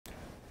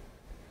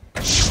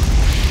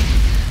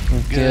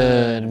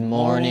Good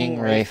morning,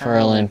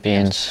 Rafer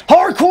Olympians.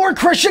 Hardcore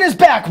Christian is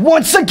back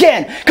once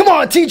again. Come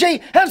on,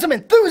 TJ, have some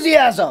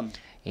enthusiasm.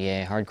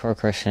 Yeah, Hardcore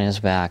Christian is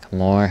back.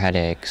 More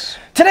headaches.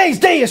 Today's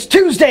day is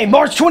Tuesday,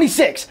 March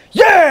 26th.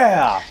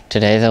 Yeah!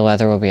 Today the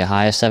weather will be a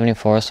high of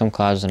 74, some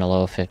clouds, and a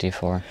low of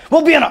 54.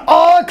 We'll be on an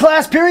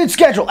all-class period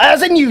schedule,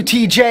 as in you,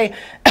 TJ.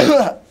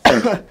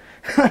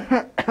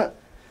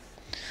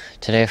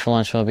 Today for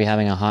lunch we'll be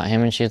having a hot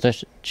ham and cheese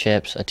with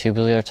chips, a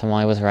tubular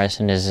tamale with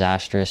rice, and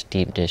disastrous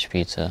deep dish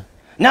pizza.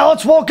 Now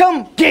let's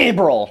welcome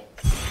Gabriel.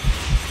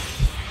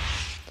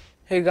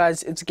 Hey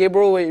guys, it's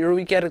Gabriel with your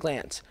week at a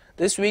glance.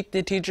 This week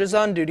the teachers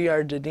on duty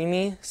are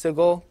Didini,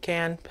 Sigel,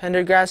 Can,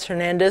 Pendergrass,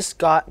 Hernandez,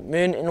 Scott,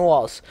 Moon, and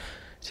Walls.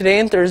 Today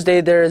and Thursday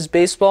there is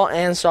baseball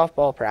and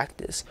softball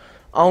practice.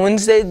 On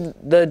Wednesday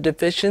the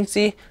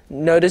deficiency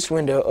notice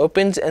window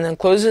opens and then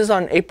closes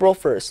on April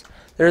 1st.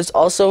 There is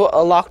also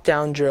a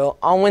lockdown drill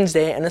on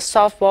Wednesday and a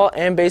softball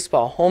and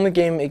baseball home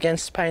game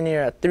against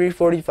Pioneer at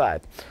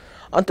 3:45.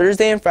 On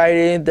Thursday and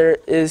Friday there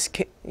is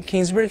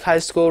Kingsburg High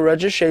School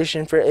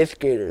registration for 8th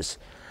graders.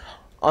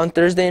 On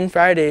Thursday and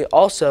Friday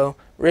also,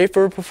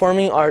 Rafer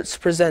Performing Arts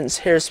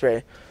presents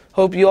Hairspray.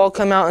 Hope you all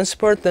come out and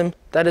support them.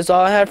 That is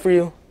all I have for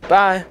you.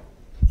 Bye.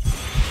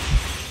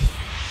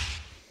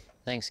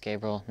 Thanks,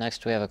 Gabriel.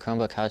 Next we have a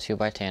Chromebook how-to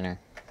by Tanner.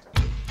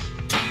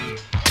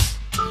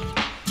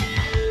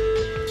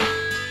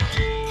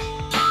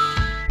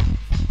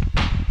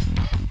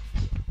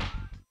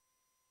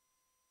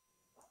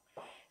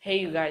 Hey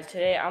you guys,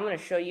 today I'm going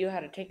to show you how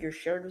to take your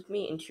Shared With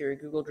Me into your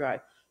Google Drive.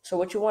 So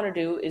what you want to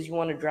do is you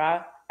want to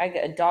drag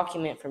a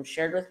document from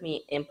Shared With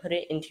Me and put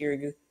it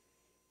into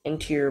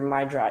your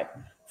My Drive.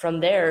 From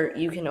there,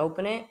 you can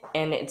open it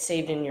and it's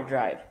saved in your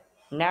drive.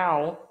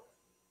 Now,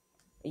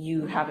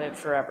 you have it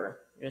forever.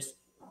 Just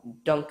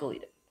don't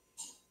delete it.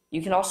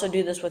 You can also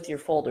do this with your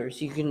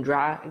folders. You can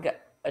drag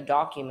a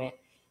document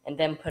and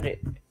then put it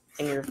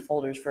in your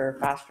folders for a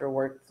faster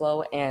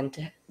workflow and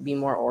to be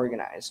more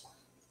organized.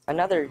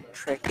 Another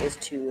trick is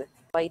to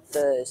write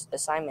the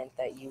assignment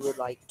that you would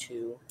like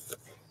to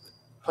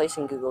place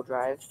in Google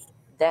Drive,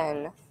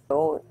 then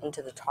go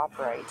into the top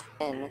right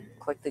and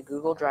click the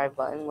Google Drive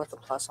button with a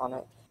plus on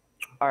it.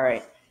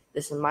 Alright,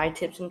 this is my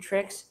tips and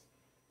tricks.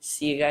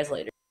 See you guys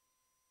later.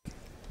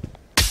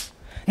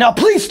 Now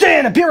please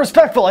stand and be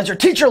respectful as your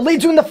teacher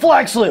leads you in the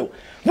flag salute.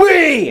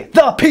 We,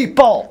 the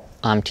people.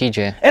 I'm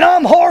TJ. And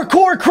I'm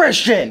Hardcore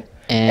Christian.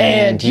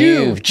 And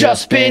you've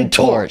just been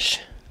torched.